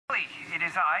it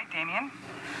is I, Damien.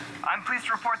 I'm pleased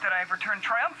to report that I have returned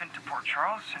triumphant to Port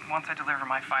Charles, and once I deliver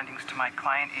my findings to my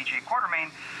client, AJ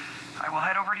Quartermain, I will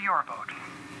head over to your abode.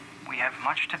 We have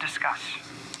much to discuss.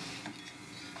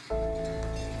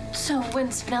 So when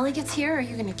Spinelli gets here, are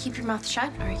you going to keep your mouth shut?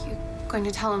 Or are you going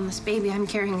to tell him this baby I'm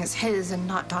carrying is his and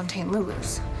not Dante and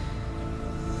Lulu's?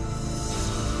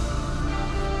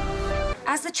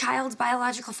 As the child's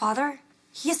biological father,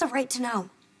 he has the right to know.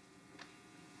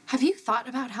 Have you thought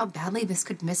about how badly this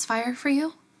could misfire for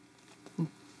you?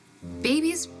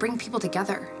 Babies bring people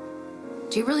together.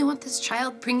 Do you really want this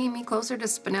child bringing me closer to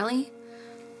Spinelli?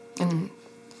 And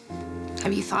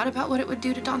have you thought about what it would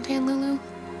do to Dante and Lulu?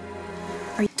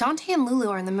 Dante and Lulu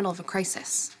are in the middle of a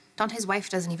crisis. Dante's wife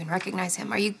doesn't even recognize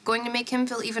him. Are you going to make him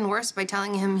feel even worse by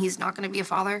telling him he's not going to be a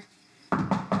father?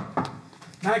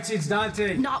 Maxie, it's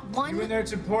Dante. Not one You in there,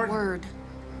 it's important. word.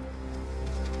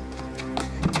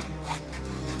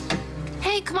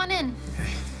 Hey, come on in.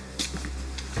 Hey.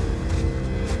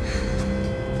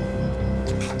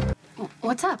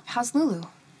 What's up? How's Lulu?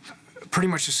 Pretty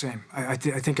much the same. I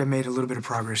think I made a little bit of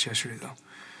progress yesterday, though.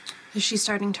 Is she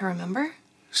starting to remember?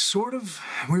 Sort of.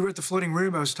 We were at the floating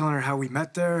rib. I was telling her how we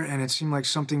met there, and it seemed like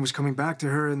something was coming back to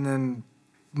her, and then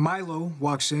Milo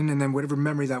walks in, and then whatever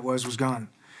memory that was gone.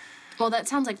 Well, that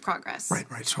sounds like progress.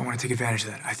 Right. So I want to take advantage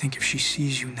of that. I think if she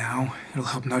sees you now, it'll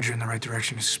help nudge her in the right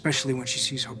direction, especially when she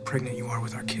sees how pregnant you are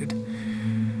with our kid.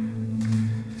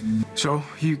 So,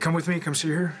 you come with me, come see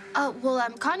her?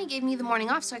 Connie gave me the morning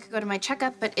off so I could go to my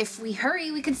checkup, but if we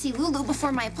hurry, we could see Lulu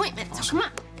before my appointment, Awesome. So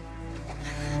come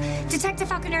on. Detective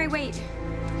Falconeri, wait.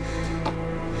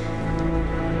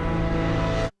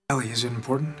 Ellie, is it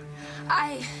important?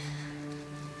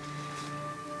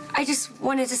 I just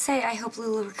wanted to say I hope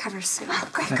Lulu recovers soon. Oh,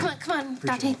 great. Come on,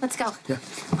 Dante, let's go. Yeah.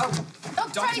 Oh,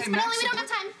 sorry, Spinelli, we don't have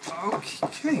time.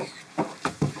 Okay.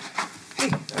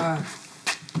 Hey,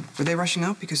 were they rushing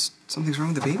out because something's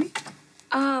wrong with the baby?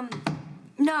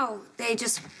 No. They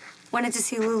just wanted to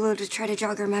see Lulu to try to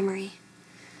jog her memory.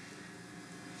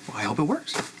 Well, I hope it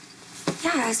works.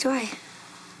 Yeah, as do I.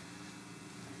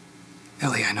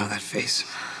 Ellie, I know that face.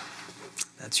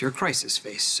 That's your crisis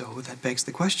face, so that begs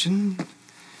the question,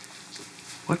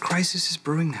 what crisis is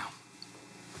brewing now?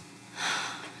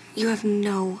 You have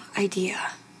no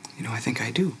idea. You know, I think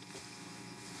I do.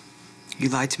 You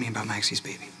lied to me about Maxie's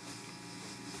baby.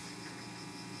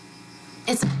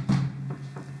 It's...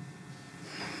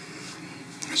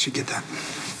 I should get that.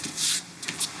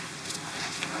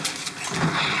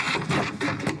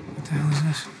 What the hell is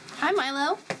this? Hi,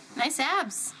 Milo. Nice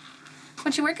abs.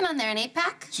 What you working on there, an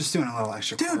 8-pack? Just doing a little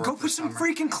extra. Dude, go put some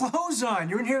freaking clothes on.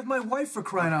 You're in here with my wife, for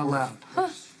crying out loud. Huh.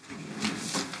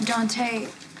 Dante.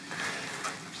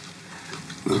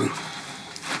 Lulu,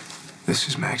 this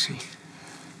is Maxie.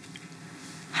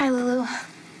 Hi, Lulu.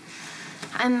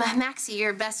 I'm Maxie,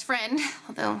 your best friend,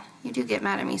 although you do get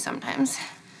mad at me sometimes.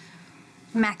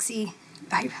 Maxie,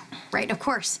 right, of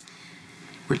course.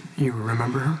 Wait, you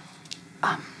remember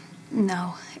her?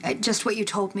 No, just what you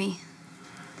told me.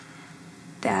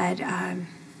 That,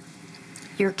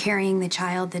 you're carrying the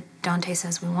child that Dante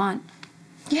says we want.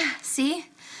 Yeah, see?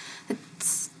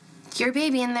 It's your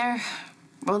baby in there,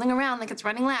 rolling around like it's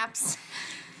running laps.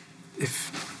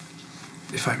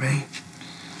 If I may.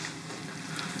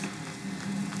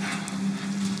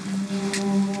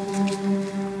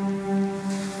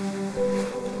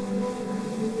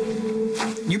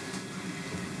 You...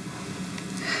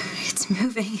 It's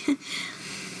moving.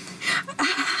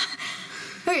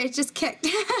 Okay, it just kicked.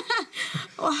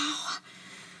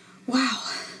 Wow.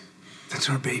 That's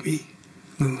our baby,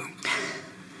 Lulu.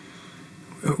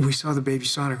 We saw the baby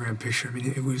sonogram picture. I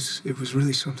mean, it was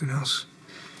really something else.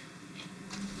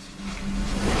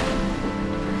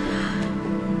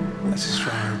 That's a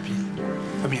strong heartbeat.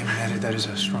 I mean, that is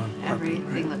a strong heartbeat.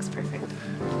 Everything looks perfect.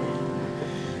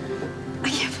 I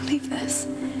can't believe this.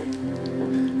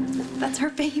 That's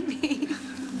her baby.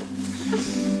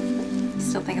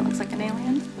 Still think it looks like an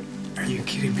alien? Are you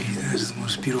kidding me? That is the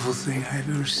most beautiful thing I've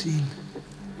ever seen.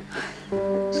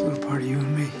 It's a little part of you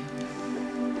and me.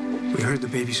 We heard the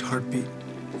baby's heartbeat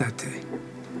that day.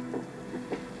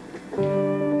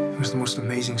 It was the most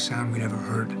amazing sound we'd ever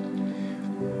heard.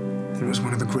 And it was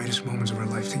one of the greatest moments of our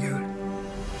life together.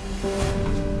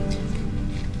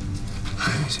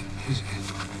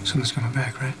 Something's coming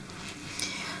back, right?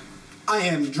 I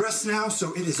am dressed now,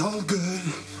 so it is all good.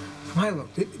 Milo,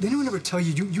 did anyone ever tell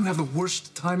you you have the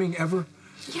worst timing ever?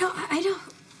 You know, I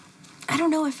don't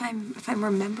know if I'm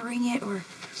remembering it or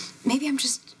maybe I'm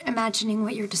just imagining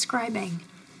what you're describing.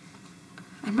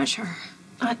 I'm not sure.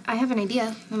 I have an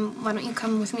idea. Why don't you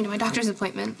come with me to my doctor's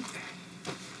appointment?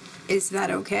 Is that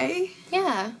okay?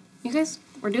 Yeah. You guys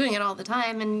were doing it all the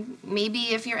time, and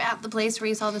maybe if you're at the place where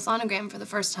you saw the sonogram for the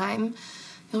first time,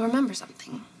 you'll remember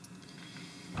something.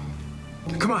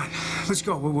 Come on, let's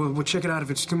go. We'll check it out. If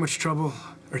it's too much trouble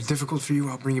or difficult for you,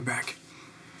 I'll bring you back.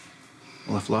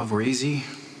 Well, if love were easy,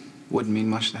 wouldn't mean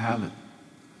much to have it.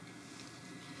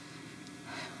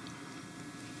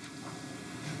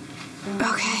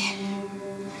 Okay.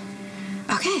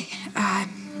 Okay.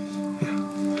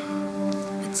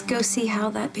 Let's go see how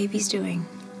that baby's doing.